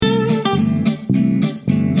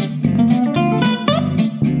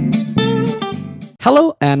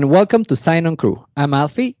Hello and welcome to Sign On Crew. I'm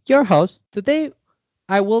Alfie, your host. Today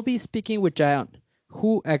I will be speaking with Jayon,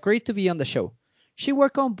 who agreed to be on the show. She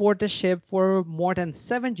worked on board the ship for more than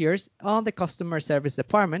 7 years on the customer service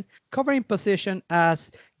department, covering positions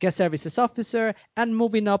as guest services officer and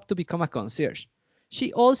moving up to become a concierge.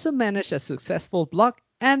 She also managed a successful blog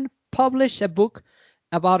and published a book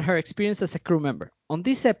about her experience as a crew member. On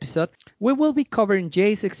this episode, we will be covering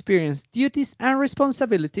Jay's experience, duties, and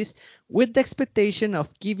responsibilities with the expectation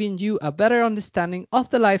of giving you a better understanding of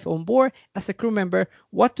the life on board as a crew member,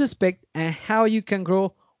 what to expect, and how you can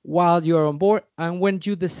grow while you're on board and when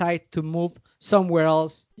you decide to move somewhere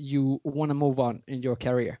else you want to move on in your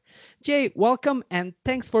career. Jay, welcome and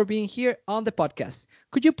thanks for being here on the podcast.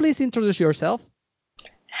 Could you please introduce yourself?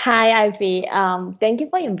 Hi, Ivy. Thank you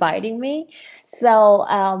for inviting me. So,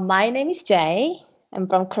 my name is Jay. I'm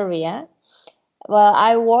from Korea. Well,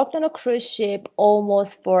 I worked on a cruise ship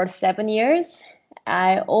almost for 7 years.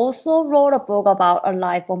 I also wrote a book about a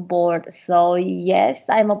life on board. So, yes,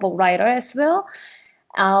 I'm a book writer as well.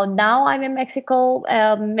 Now I'm in Mexico,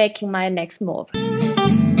 making my next move.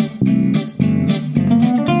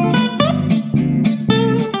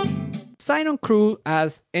 Sign On Crew,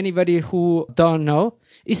 as anybody who don't know,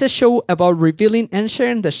 is a show about revealing and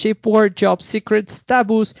sharing the shipboard job secrets,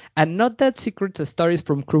 taboos, and not that secret stories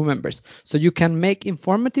from crew members, so you can make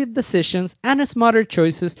informative decisions and smarter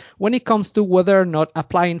choices when it comes to whether or not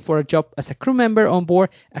applying for a job as a crew member on board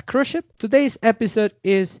a cruise ship. Today's episode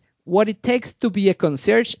is what it takes to be a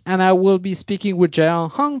concierge, and I will be speaking with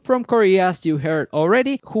Jayon Hong from Korea, as you heard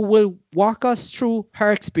already, who will walk us through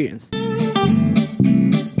her experience.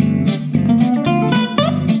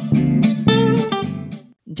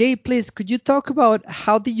 Jay, please, could you talk about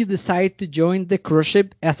how did you decide to join the cruise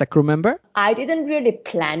ship as a crew member? I didn't really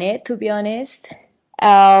plan it, to be honest.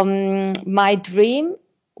 My dream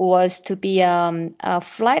was to be a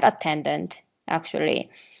flight attendant, actually.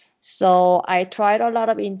 So I tried a lot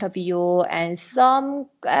of interview, and some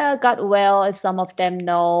got well, some of them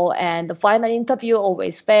no, and the final interview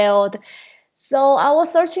always failed. So I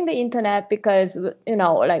was searching the internet because,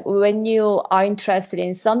 like when you are interested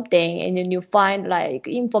in something and then you find like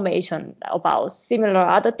information about similar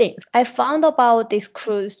other things. I found about this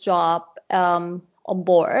cruise job on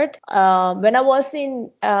board when I was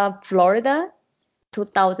in Florida,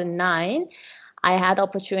 2009. I had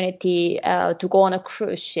opportunity to go on a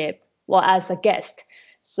cruise ship, well, as a guest.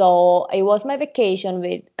 So it was my vacation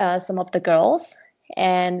with some of the girls,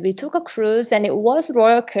 and we took a cruise, and it was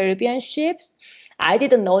Royal Caribbean ships. I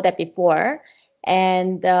didn't know that before,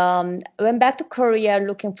 and went back to Korea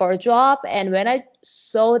looking for a job. And when I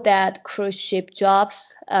saw that cruise ship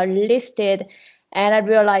jobs are listed, and I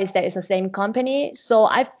realized that it's the same company, so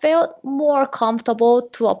I felt more comfortable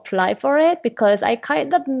to apply for it because I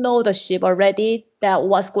kind of know the ship already, that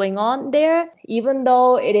what's going on there, even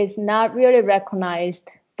though it is not really recognized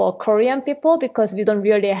for Korean people because we don't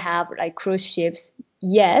really have like cruise ships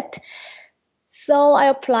yet. So I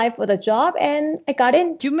applied for the job and I got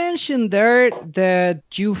in. You mentioned there that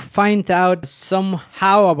you find out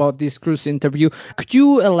somehow about this cruise interview. Could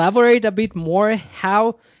you elaborate a bit more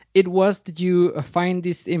how it was that you find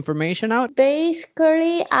this information out?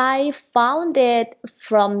 Basically, I found it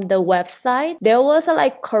from the website. There was a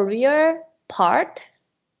like career part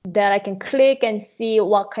that I can click and see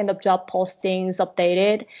what kind of job postings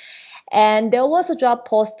updated. And there was a job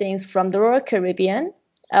postings from the Royal Caribbean.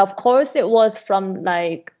 Of course, it was from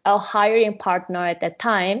like a hiring partner at that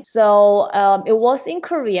time. So it was in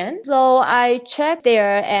Korean. So I checked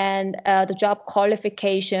there and the job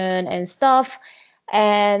qualification and stuff.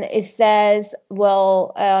 And it says,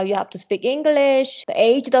 well, you have to speak English. The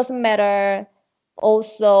age doesn't matter.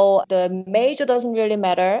 Also, the major doesn't really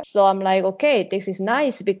matter. So I'm like, okay, this is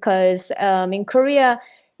nice because in Korea,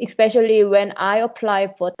 especially when I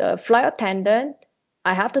apply for the flight attendant,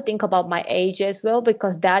 I have to think about my age as well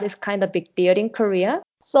because that is kind of big deal in Korea.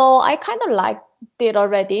 So I kind of liked it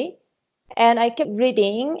already. And I kept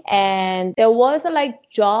reading, and there was like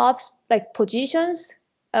jobs, like positions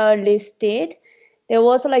listed. There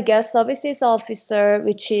was like guest services officer,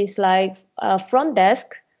 which is like front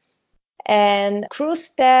desk, and crew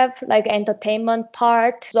staff, like entertainment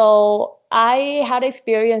part. So I had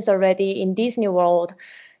experience already in Disney World.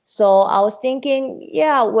 So I was thinking,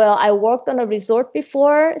 yeah, well, I worked on a resort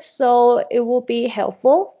before, so it will be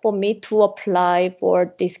helpful for me to apply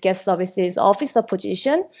for this guest services officer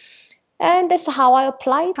position. And that's how I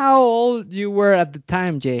applied. How old you were at the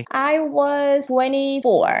time, Jay? I was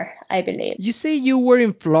 24, I believe. You say you were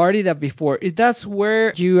in Florida before. Is that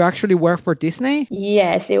where you actually work for Disney?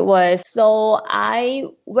 Yes, it was. So I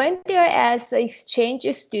went there as an exchange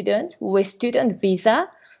student with student visa,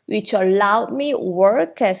 which allowed me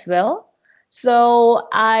work as well. So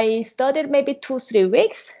I studied maybe 2, 3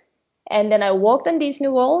 weeks, and then I worked on Disney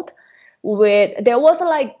World. There was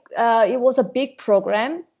it was a big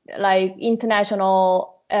program, like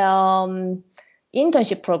international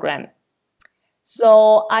internship program.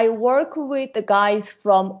 So I work with the guys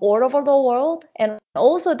from all over the world, and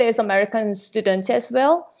also there's American students as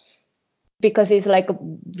well, because it's like a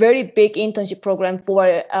very big internship program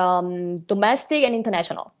for domestic and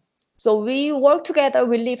international. So we work together,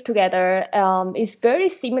 we live together. It's very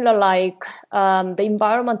similar, like the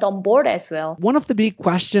environment on board as well. One of the big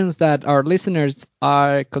questions that our listeners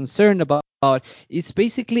are concerned about is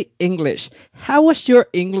basically English. How was your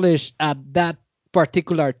English at that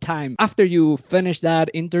particular time after you finished that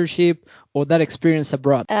internship or that experience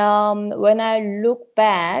abroad? When I look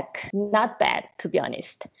back, not bad, to be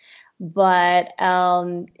honest. But,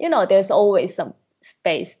 there's always some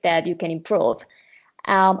space that you can improve.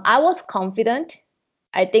 I was confident.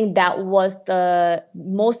 I think that was the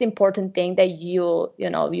most important thing that you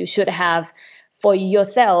should have for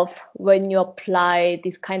yourself when you apply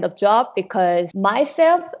this kind of job, because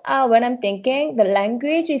myself, when I'm thinking, the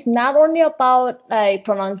language is not only about like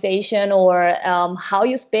pronunciation or how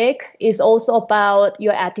you speak, it's also about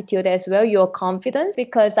your attitude as well, your confidence,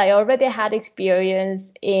 because I already had experience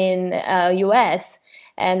in US.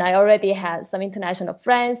 And I already had some international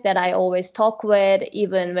friends that I always talk with,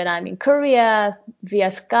 even when I'm in Korea,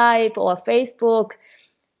 via Skype or Facebook.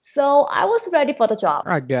 So I was ready for the job.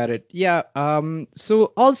 I got it. Yeah.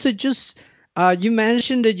 So also just you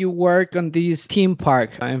mentioned that you work on this theme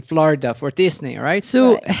park in Florida for Disney, right?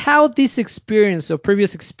 So Right. how this experience or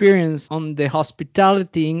previous experience on the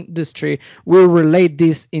hospitality industry will relate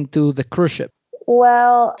this into the cruise ship?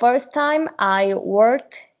 Well, first time I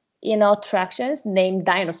worked in attractions named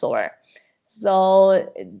Dinosaur.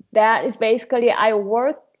 So that is basically I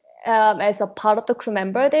worked as a part of the crew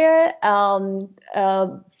member there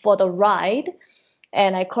for the ride,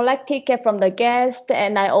 and I collect ticket from the guests,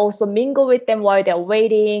 and I also mingle with them while they're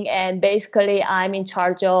waiting. And basically, I'm in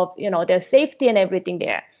charge of their safety and everything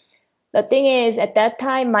there. The thing is, at that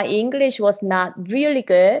time, my English was not really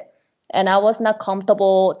good, and I was not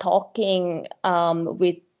comfortable talking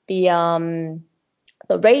with the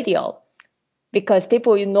radio, because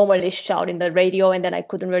people normally shout in the radio, and then I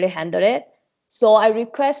couldn't really handle it. So I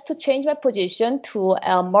request to change my position to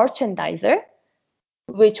a merchandiser,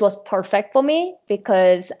 which was perfect for me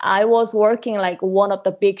because I was working like one of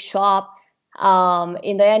the big shop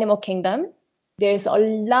in the animal kingdom. There's a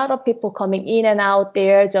lot of people coming in and out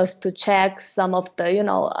there just to check some of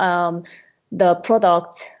the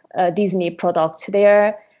product, Disney products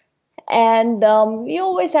there. And we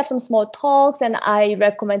always have some small talks, and I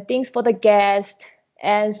recommend things for the guest.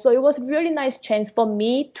 And so it was a really nice chance for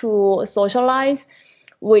me to socialize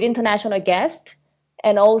with international guests,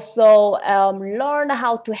 and also learn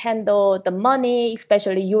how to handle the money,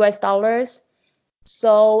 especially US dollars.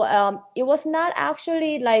 So it was not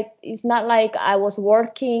actually like, it's not like I was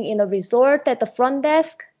working in a resort at the front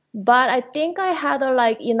desk, but I think I had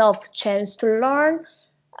enough chance to learn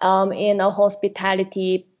in a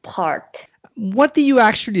hospitality part. What do you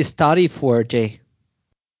actually study for, Jay?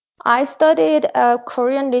 I studied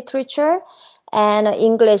Korean literature and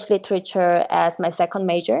English literature as my second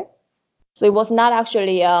major. So it was not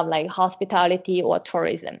actually like hospitality or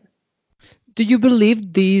tourism. Do you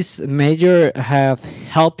believe these major have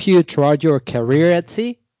helped you throughout your career at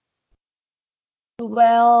sea?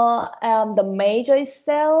 Well, the major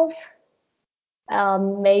itself,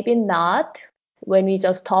 maybe not. When we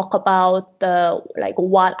just talk about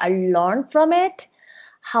what I learned from it.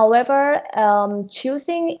 However,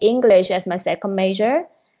 choosing English as my second major,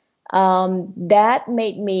 that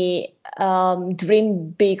made me dream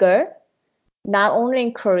bigger. Not only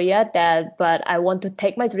in Korea, but I want to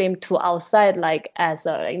take my dream to outside, like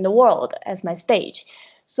in the world, as my stage.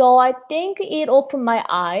 So I think it opened my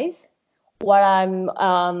eyes while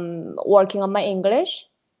I'm working on my English.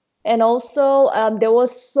 And also, there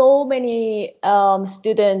was so many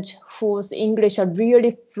students whose English are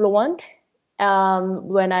really fluent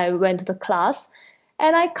when I went to the class,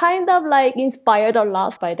 and I kind of inspired a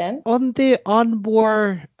lot by them. On the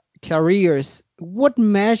onboard careers, what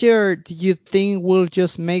measure do you think will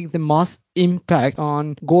just make the most impact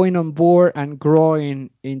on going on board and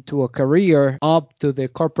growing into a career up to the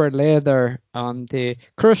corporate ladder on the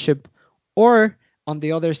cruise ship or on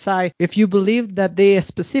the other side, if you believe that they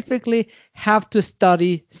specifically have to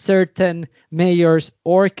study certain majors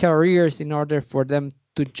or careers in order for them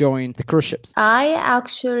to join the cruise ships? I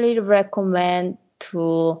actually recommend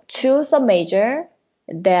to choose a major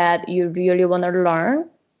that you really want to learn.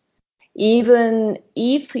 Even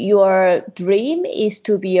if your dream is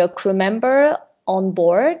to be a crew member on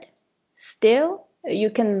board, still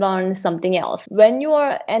you can learn something else. When you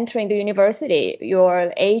are entering the university,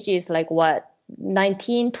 your age is like what,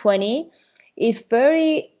 19, 20. It's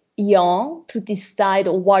very young to decide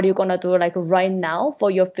what you're gonna do like right now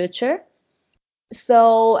for your future.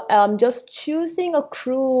 So just choosing a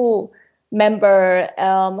crew member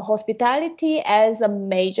hospitality as a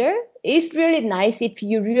major is really nice if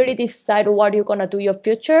you really decide what you're gonna do your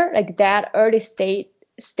future, like that early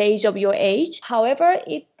stage of your age. However,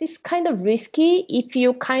 it is kind of risky if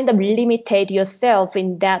you kind of limitate yourself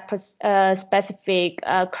in that specific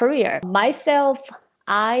career. Myself,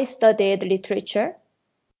 I studied literature,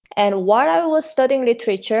 and while I was studying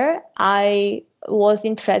literature, I was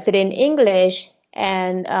interested in English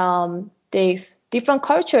and these different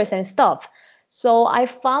cultures and stuff. So I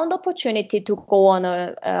found opportunity to go on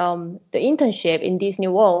the internship in Disney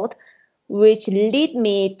World, which led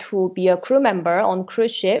me to be a crew member on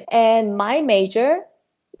cruise ship. And my major,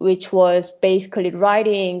 which was basically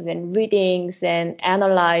writings and readings and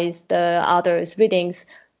analyze the others' readings,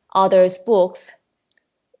 others' books,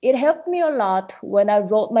 it helped me a lot when I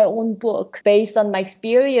wrote my own book based on my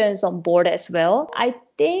experience on board as well. I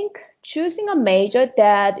think choosing a major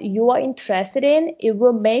that you are interested in, it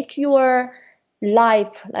will make your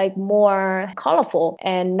life like more colorful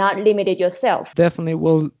and not limited yourself. Definitely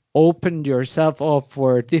will open yourself up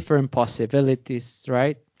for different possibilities,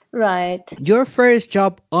 right? Right. Your first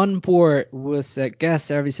job on board was a guest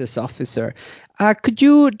services officer. Could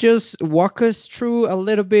you just walk us through a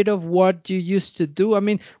little bit of what you used to do? I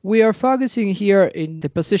mean, we are focusing here in the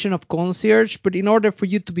position of concierge, but in order for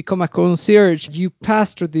you to become a concierge, you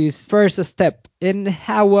passed through this first step. And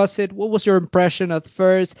how was it? What was your impression at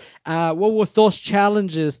first? What were those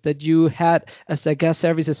challenges that you had as a guest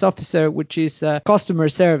services officer, which is customer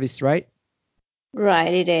service, right?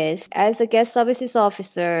 Right, it is. As a guest services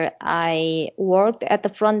officer, I worked at the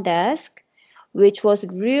front desk, which was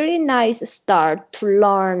really nice start to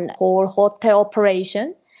learn whole hotel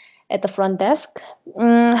operation at the front desk.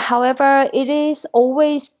 However, it is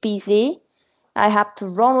always busy. I have to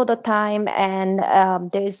run all the time,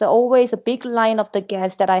 and there's always a big line of the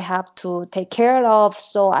guests that I have to take care of.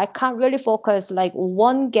 So I can't really focus like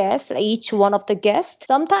one guest, each one of the guests.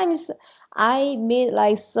 Sometimes I meet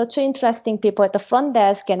like such interesting people at the front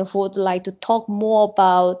desk and who would like to talk more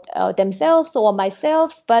about themselves or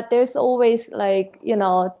myself, but there's always like,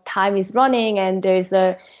 time is running and there's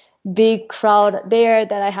a big crowd there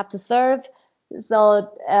that I have to serve. So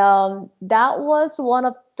that was one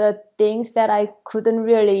of the things that I couldn't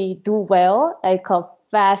really do well, like a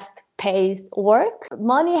fast-paced work.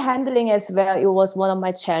 Money handling as well, it was one of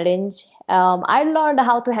my challenge. I learned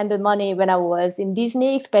how to handle money when I was in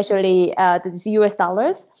Disney, especially the US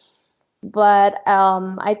dollars. But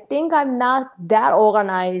I think I'm not that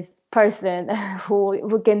organized person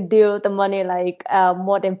who can deal the money like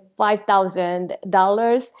more than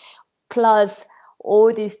 $5,000 plus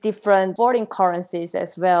all these different foreign currencies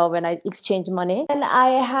as well when I exchange money. And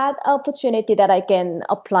I had opportunity that I can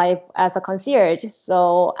apply as a concierge.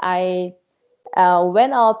 So I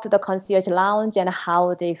went up to the concierge lounge and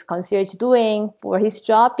how this concierge doing for his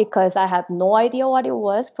job because I had no idea what it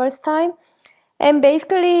was first time. And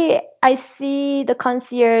basically, I see the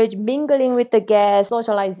concierge mingling with the guests,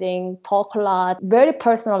 socializing, talk a lot, very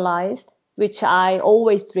personalized, which I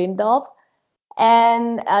always dreamed of.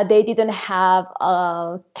 And they didn't have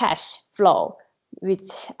a cash flow, which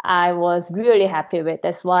I was really happy with.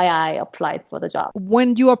 That's why I applied for the job.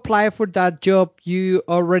 When you apply for that job, you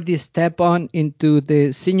already step on into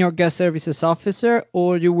the senior guest services officer,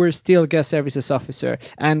 or you were still guest services officer?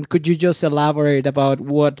 And could you just elaborate about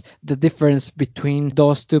what the difference between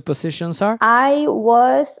those two positions are? I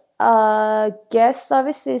was a guest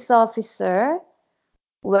services officer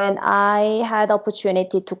when I had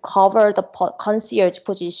opportunity to cover the concierge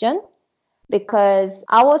position, because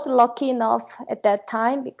I was lucky enough at that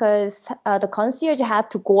time because the concierge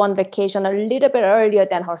had to go on vacation a little bit earlier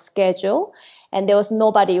than her schedule, and there was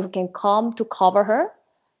nobody who can come to cover her.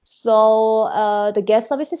 So the guest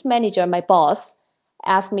services manager, my boss,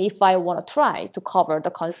 asked me if I want to try to cover the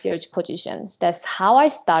concierge positions. That's how I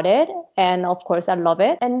started, and of course I love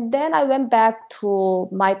it. And then I went back to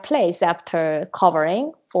my place after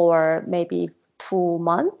covering for maybe 2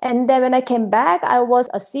 months. And then when I came back, I was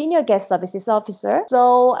a senior guest services officer.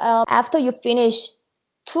 So after you finish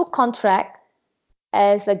two contract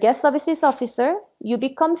as a guest services officer, you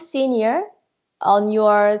become senior on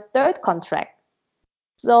your third contract.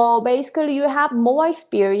 So basically, you have more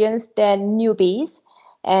experience than newbies,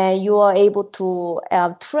 and you are able to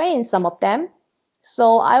train some of them.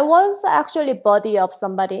 So I was actually buddy of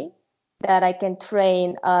somebody that I can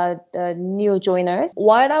train the new joiners.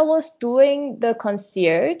 While I was doing the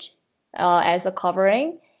concierge as a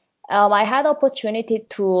covering, I had opportunity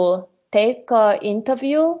to take an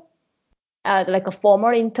interview, like a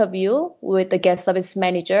formal interview with the guest service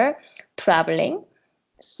manager traveling.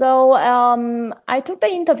 So I took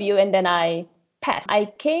the interview and then I passed. I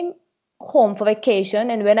came home for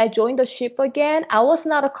vacation, and when I joined the ship again, I was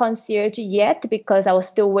not a concierge yet because I was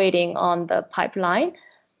still waiting on the pipeline.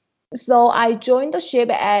 So I joined the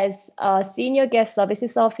ship as a senior guest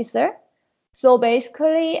services officer. So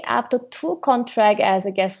basically, after two contracts as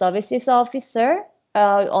a guest services officer,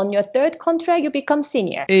 on your third contract, you become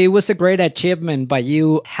senior. It was a great achievement by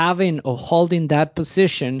you having or holding that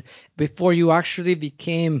position before you actually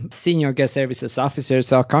became senior guest services officer.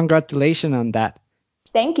 So congratulations on that.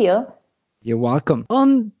 Thank you. You're welcome.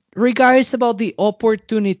 On regards about the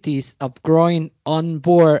opportunities of growing on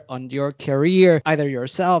board on your career, either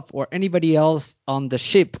yourself or anybody else on the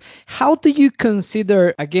ship, how do you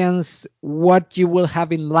consider against what you will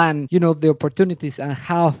have in land, the opportunities and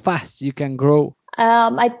how fast you can grow?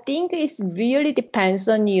 I think it really depends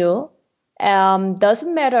on you.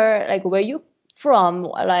 Doesn't matter like where you from,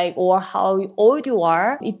 like or how old you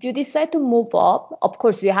are. If you decide to move up, of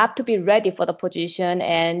course you have to be ready for the position,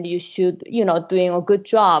 and you should, doing a good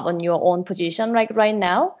job on your own position like right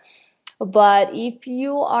now. But if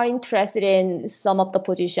you are interested in some of the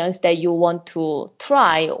positions that you want to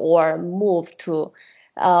try or move to,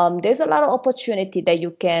 there's a lot of opportunity that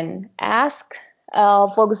you can ask.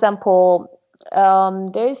 For example,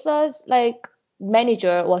 there's a like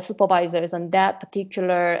manager or supervisors on that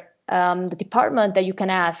particular the department that you can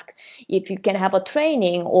ask if you can have a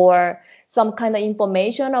training or some kind of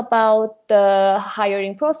information about the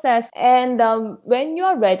hiring process. And when you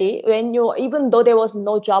are ready, even though there was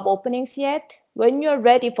no job openings yet, when you're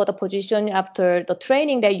ready for the position after the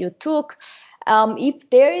training that you took, if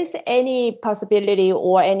there is any possibility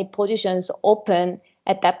or any positions open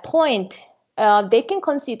at that point, they can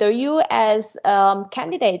consider you as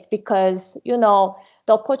candidates because,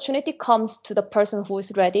 the opportunity comes to the person who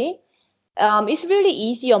is ready. It's really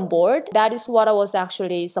easy on board. That is what I was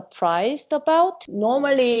actually surprised about.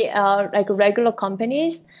 Normally, like regular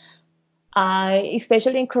companies,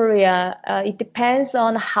 especially in Korea, it depends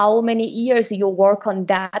on how many years you work on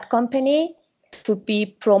that company to be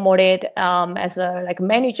promoted as a like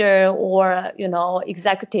manager or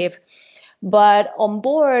executive. But on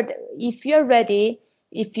board, if you're ready,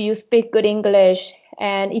 if you speak good English,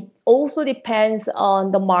 and it also depends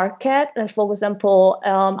on the market. Like for example,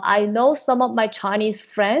 I know some of my Chinese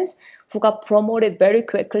friends who got promoted very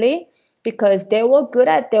quickly because they were good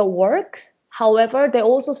at their work. However, they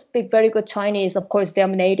also speak very good Chinese. Of course, they're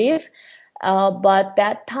native. But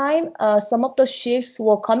that time, some of the ships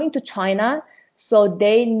were coming to China, so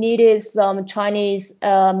they needed some Chinese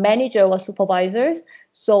manager or supervisors.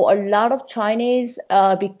 So a lot of Chinese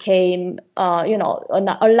became, a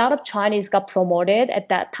lot of Chinese got promoted at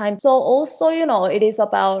that time. So also, it is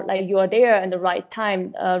about like you are there in the right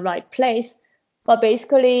time, right place. But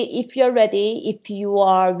basically, if you're ready, if you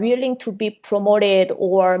are willing to be promoted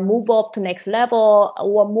or move up to next level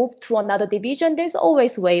or move to another division, there's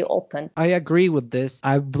always way open. I agree with this.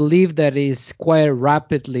 I believe that is quite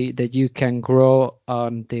rapidly that you can grow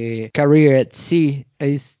on the career at sea.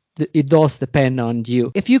 It does depend on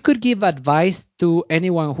you. If you could give advice to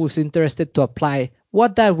anyone who's interested to apply,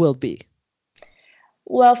 what that will be?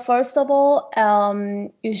 Well, first of all,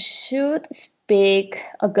 you should speak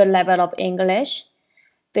a good level of English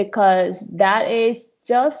because that is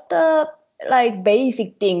just the like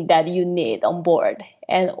basic thing that you need on board.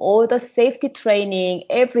 And all the safety training,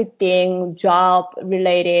 everything job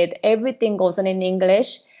related, everything goes on in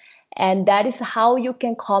English. And that is how you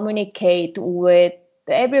can communicate with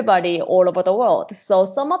everybody all over the world. So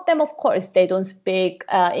some of them, of course, they don't speak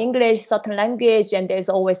English, certain language, and there's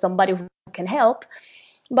always somebody who can help.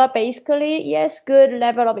 But basically, yes, good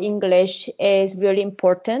level of English is really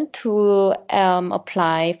important to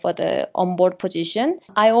apply for the onboard positions.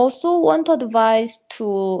 I also want to advise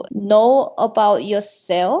to know about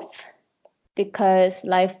yourself because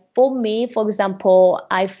like for me, for example,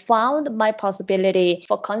 I found my possibility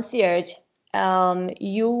for concierge.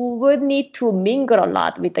 You would need to mingle a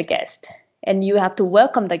lot with the guest. And you have to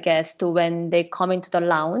welcome the guest when they come into the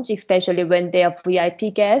lounge, especially when they are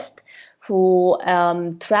VIP guests. who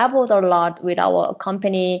traveled a lot with our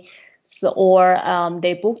company, so, or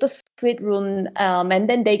they book the suite room and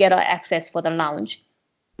then they get access for the lounge.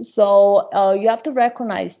 So you have to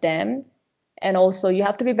recognize them, and also you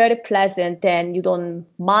have to be very pleasant, and you don't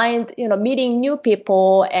mind, meeting new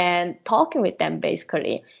people and talking with them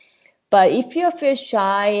basically. But if you feel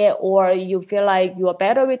shy or you feel like you are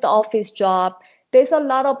better with the office job, there's a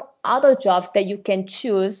lot of other jobs that you can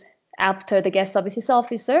choose after the guest services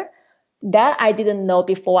officer that I didn't know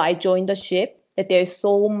before I joined the ship, that there's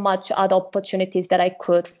so much other opportunities that I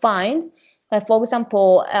could find. Like for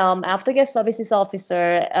example, after guest services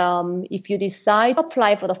officer, if you decide to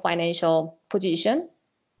apply for the financial position,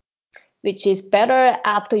 which is better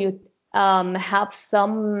after you have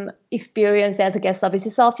some experience as a guest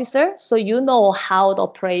services officer, so you know how the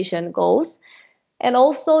operation goes. And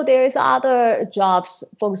also there's other jobs,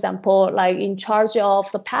 for example, like in charge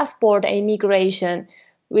of the passport and immigration,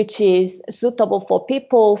 which is suitable for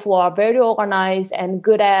people who are very organized and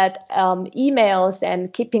good at emails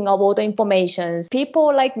and keeping up all the information.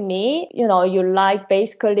 People like me, you like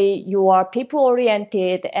basically you are people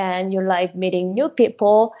oriented and you like meeting new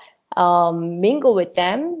people, mingle with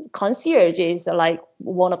them. Concierge is like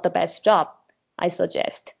one of the best job I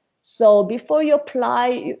suggest. So before you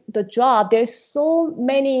apply the job, there's so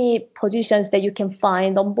many positions that you can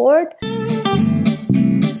find on board.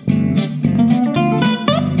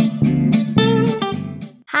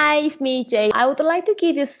 Hi, it's me, Jay. I would like to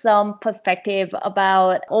give you some perspective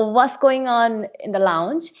about what's going on in the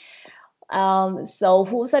lounge. So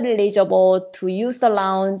who's eligible to use the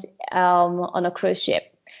lounge on a cruise ship?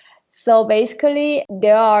 So basically,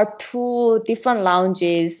 there are two different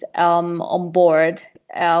lounges on board.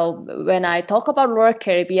 When I talk about Royal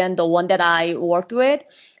Caribbean, the one that I worked with,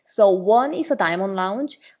 so one is a Diamond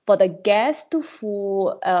Lounge, but the guest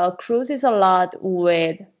who cruises a lot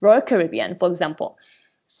with Royal Caribbean, for example,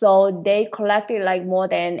 so they collected like more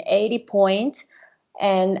than 80 points.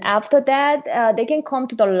 And after that, they can come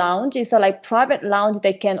to the lounge. It's a like private lounge.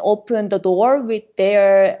 They can open the door with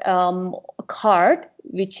their card,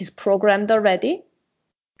 which is programmed already.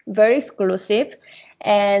 Very exclusive.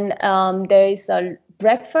 And there is a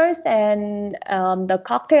breakfast and the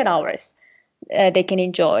cocktail hours they can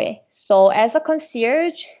enjoy. So as a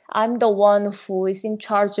concierge, I'm the one who is in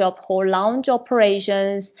charge of whole lounge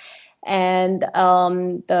operations and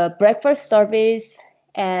the breakfast service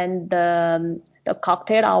and the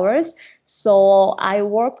cocktail hours. So I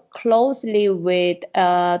work closely with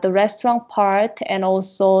the restaurant part and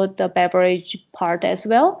also the beverage part as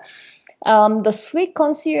well. The suite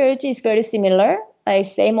concierge is very similar, like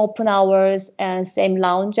same open hours and same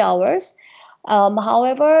lounge hours.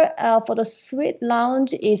 However, for the suite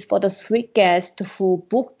lounge is for the suite guests who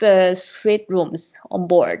book the suite rooms on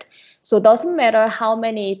board. So it doesn't matter how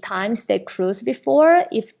many times they cruise before.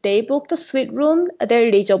 If they book the suite room, they're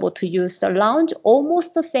eligible to use the lounge.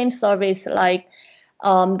 Almost the same service like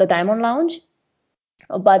the Diamond Lounge,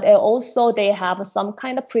 but also they have some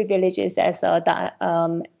kind of privileges as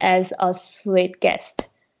a suite guest.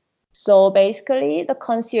 So basically, the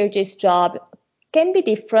concierge's job can be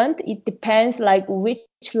different. It depends like which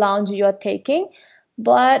lounge you are taking,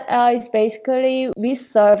 but it's basically we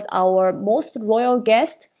served our most royal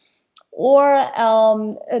guest or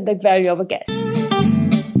the value of a guest.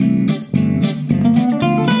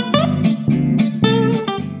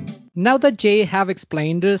 Now that Jay have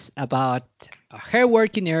explained us about her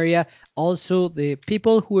working area, also the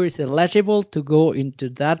people who is eligible to go into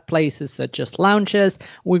that places such as lounges,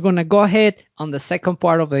 we're going to go ahead on the second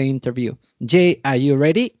part of the interview. Jay, are you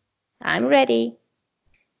ready? I'm ready.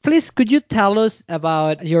 Please, could you tell us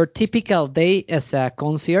about your typical day as a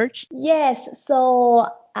concierge? Yes, so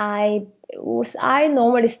I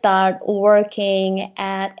normally start working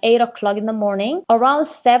at 8 o'clock in the morning. Around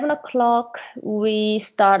 7 o'clock, we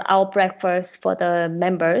start our breakfast for the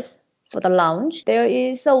members for the lounge. There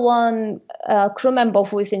is one crew member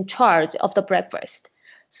who is in charge of the breakfast.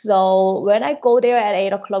 So when I go there at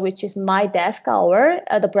 8 o'clock, which is my desk hour,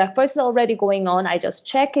 the breakfast is already going on. I just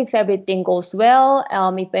check if everything goes well,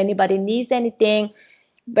 if anybody needs anything.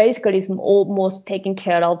 Basically, it's almost taken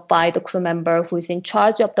care of by the crew member who is in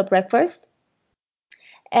charge of the breakfast.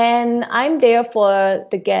 And I'm there for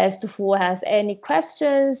the guest who has any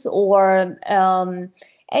questions or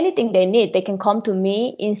anything they need. They can come to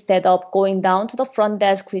me instead of going down to the front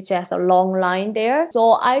desk, which has a long line there.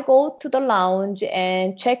 So I go to the lounge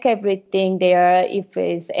and check everything there. If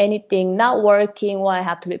there's anything not working or I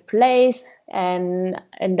have to replace, and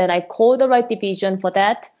then I call the right division for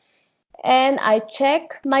that. And I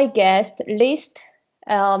check my guest list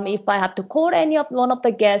If I have to call one of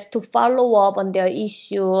the guests to follow up on their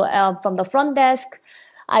issue from the front desk,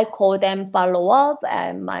 I call them, follow up,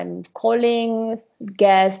 and I'm calling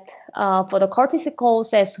guests for the courtesy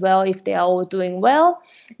calls as well if they are all doing well.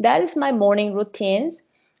 That is my morning routines.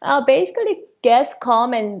 Basically, guests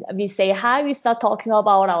come and we say hi, we start talking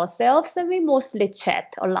about ourselves, and we mostly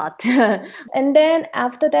chat a lot. And then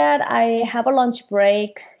after that, I have a lunch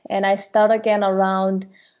break and I start again around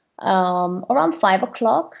 5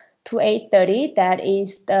 o'clock to 8:30. That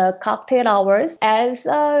is the cocktail hours. As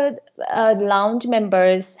lounge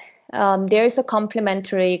members, there's a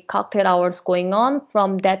complimentary cocktail hours going on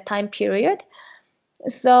from that time period.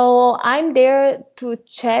 So I'm there to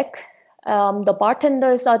check the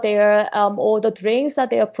bartenders are there, all the drinks are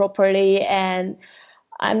there properly, and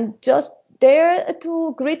I'm just there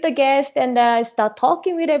to greet the guest and start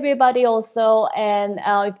talking with everybody also. And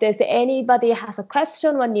if there's anybody has a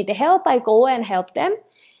question or need help, I go and help them.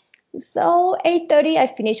 So 8:30, I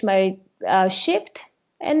finish my shift,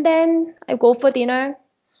 and then I go for dinner.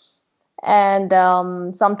 And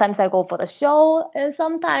sometimes I go for the show, and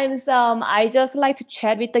sometimes I just like to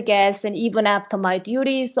chat with the guests, and even after my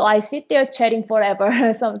duty, so I sit there chatting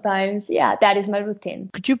forever sometimes. Yeah, that is my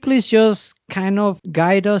routine. Could you please just kind of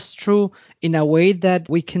guide us through in a way that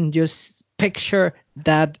we can just picture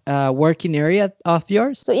that working area of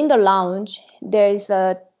yours? So in the lounge, there is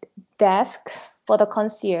a desk for the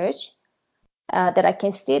concierge that I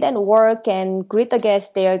can sit and work and greet the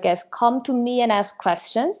guests there. Guests come to me and ask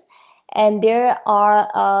questions. And there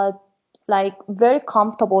are like very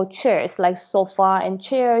comfortable chairs, like sofa and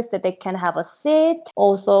chairs that they can have a seat,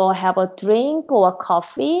 also have a drink or a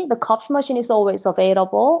coffee. The coffee machine is always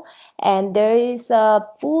available. And there is a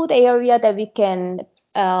food area that we can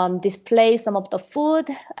display some of the food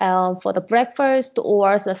for the breakfast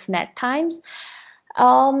or the snack times.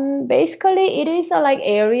 Basically, it is a like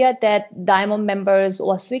area that Diamond members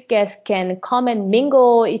or Sweet guests can come and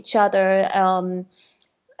mingle each other.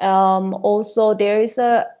 Also, there is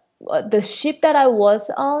the ship that I was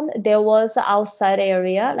on, there was an outside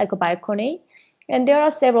area, like a balcony. And there are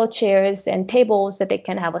several chairs and tables that they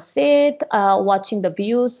can have a seat, watching the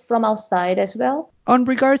views from outside as well. On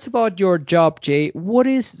regards about your job, Jay, what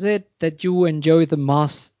is it that you enjoy the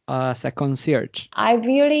most as a concierge? I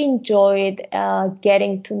really enjoyed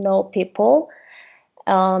getting to know people,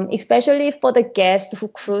 especially for the guests who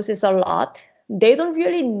cruises a lot. They don't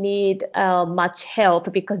really need much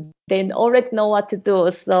help because they already know what to do.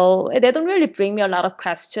 So they don't really bring me a lot of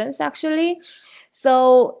questions, actually.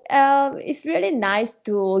 So it's really nice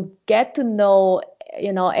to get to know,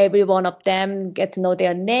 every one of them, get to know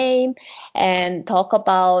their name and talk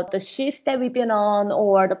about the ships that we've been on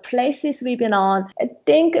or the places we've been on. I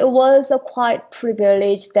think it was a quite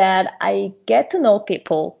privilege that I get to know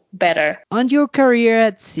people better. On your career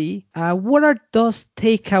at sea, what are those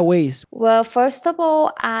takeaways? Well, first of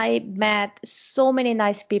all, I met so many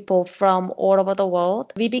nice people from all over the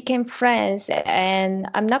world. We became friends, and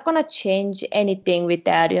I'm not going to change anything with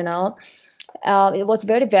that, It was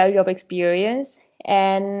very valuable experience.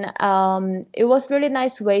 And it was really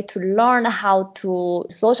nice way to learn how to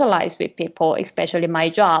socialize with people, especially my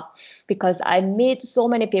job, because I meet so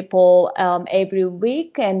many people every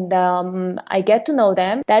week, and I get to know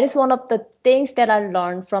them. That is one of the things that I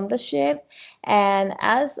learned from the ship. And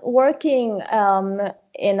as working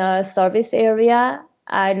in a service area,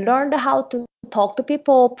 I learned how to talk to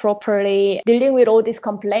people properly, dealing with all these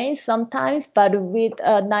complaints sometimes, but with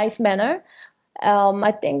a nice manner.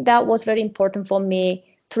 I think that was very important for me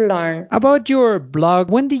to learn. About your blog,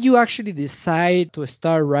 when did you actually decide to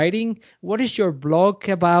start writing? What is your blog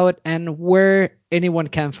about and where anyone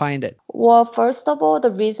can find it? Well, first of all, the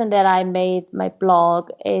reason that I made my blog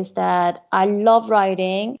is that I love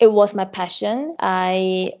writing. It was my passion.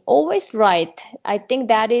 I always write. I think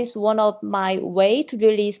that is one of my way to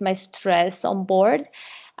release my stress on board.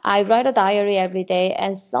 I write a diary every day.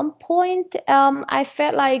 And some point, I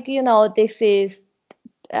felt like, this is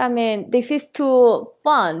too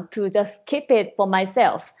fun to just keep it for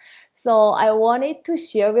myself. So I wanted to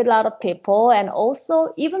share with a lot of people, and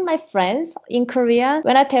also even my friends in Korea.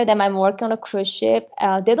 When I tell them I'm working on a cruise ship,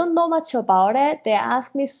 they don't know much about it. They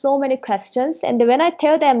ask me so many questions. And when I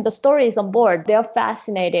tell them the stories on board, they're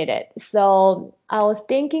fascinated. So I was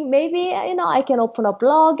thinking maybe, I can open a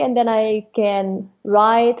blog and then I can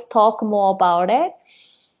talk more about it.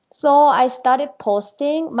 So I started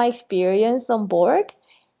posting my experience on board.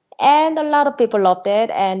 And a lot of people loved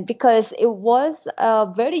it. And because it was a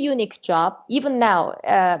very unique job, even now,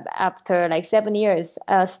 after like 7 years,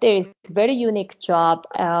 still it's a very unique job.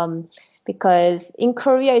 because in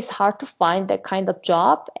Korea it's hard to find that kind of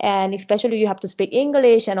job, and especially you have to speak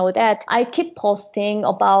English and all that. I keep posting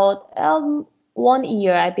about 1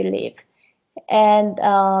 year, I believe. And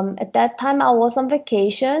at that time, I was on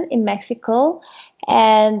vacation in Mexico,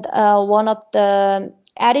 and one of the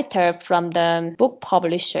editor from the book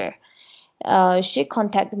publisher, she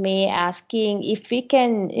contacted me asking if we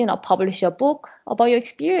can, publish a book about your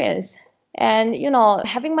experience. And,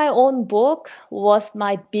 having my own book was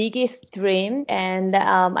my biggest dream. And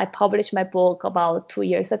I published my book about 2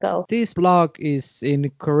 years ago. This blog is in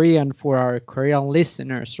Korean for our Korean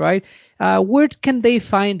listeners, right? Where can they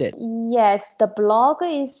find it? Yes, the blog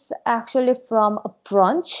is actually from a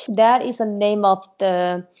brunch. That is the name of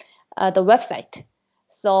the website.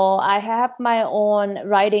 So I have my own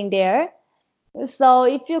writing there. So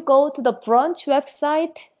if you go to the brunch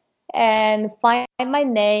website and find my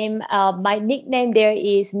name, my nickname there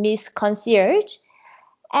is Miss Concierge,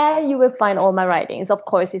 and you will find all my writings. Of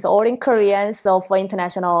course, it's all in Korean, so for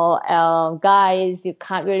international guys, you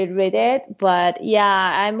can't really read it. But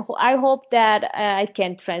yeah, I hope that I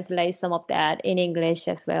can translate some of that in English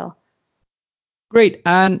as well. Great.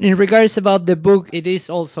 And in regards about the book, it is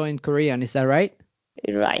also in Korean, is that right?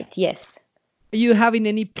 Right, yes. Are you having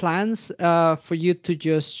any plans for you to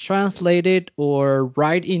just translate it or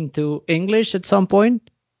write into English at some point?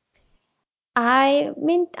 I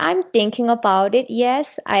mean, I'm thinking about it.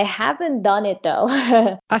 Yes, I haven't done it though.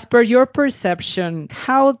 As per your perception,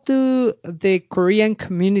 how do the Korean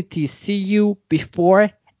community see you before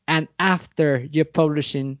and after you're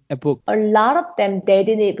publishing a book? A lot of them, they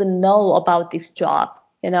didn't even know about this job,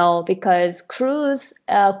 because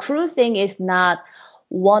cruising is not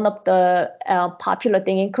one of the popular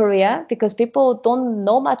thing in Korea, because people don't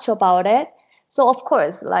know much about it. So of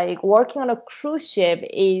course, like working on a cruise ship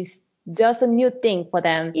is just a new thing for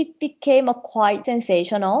them. It became quite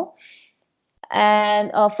sensational.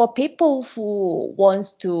 And for people who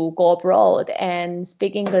wants to go abroad and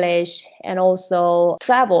speak English and also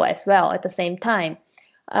travel as well at the same time.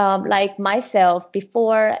 Like myself,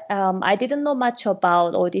 before I didn't know much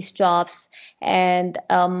about all these jobs, and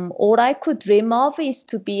all I could dream of is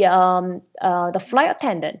to be the flight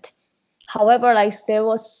attendant. However, like there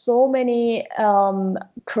were so many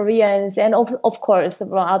Koreans and of course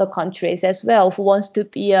from other countries as well who wants to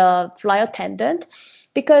be a flight attendant,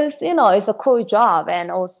 because it's a cool job and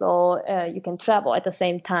also you can travel at the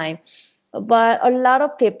same time. But a lot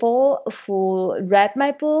of people who read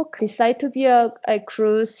my book decide to be a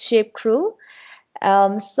cruise ship crew.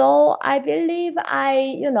 So I believe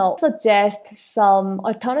I, suggest some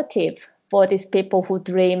alternative for these people who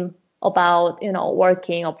dream about,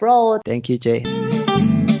 working abroad. Thank you, Jay.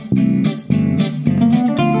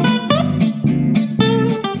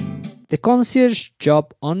 The concierge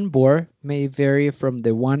job on board may vary from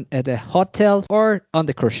the one at a hotel or on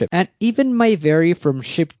the cruise ship, and even may vary from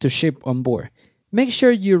ship to ship on board. Make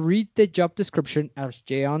sure you read the job description as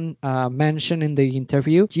Jaeon mentioned in the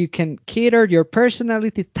interview. You can cater your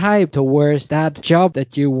personality type towards that job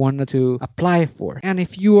that you wanted to apply for. And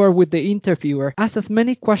if you are with the interviewer, ask as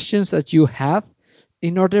many questions as you have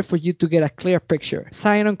in order for you to get a clear picture.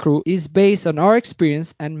 Sign On Crew is based on our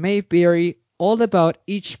experience and may vary all about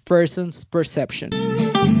each person's perception.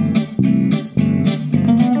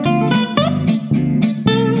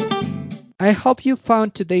 I hope you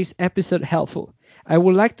found today's episode helpful. I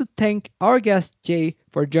would like to thank our guest Jay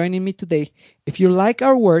for joining me today. If you like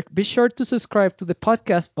our work, be sure to subscribe to the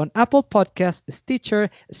podcast on Apple Podcasts,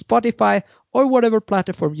 Stitcher, Spotify, or whatever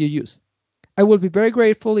platform you use. I will be very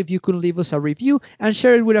grateful if you could leave us a review and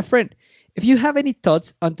share it with a friend. If you have any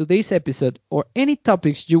thoughts on today's episode or any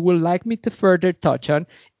topics you would like me to further touch on,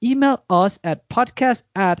 email us at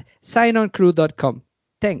podcast@signoncrew.com.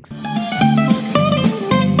 Thanks.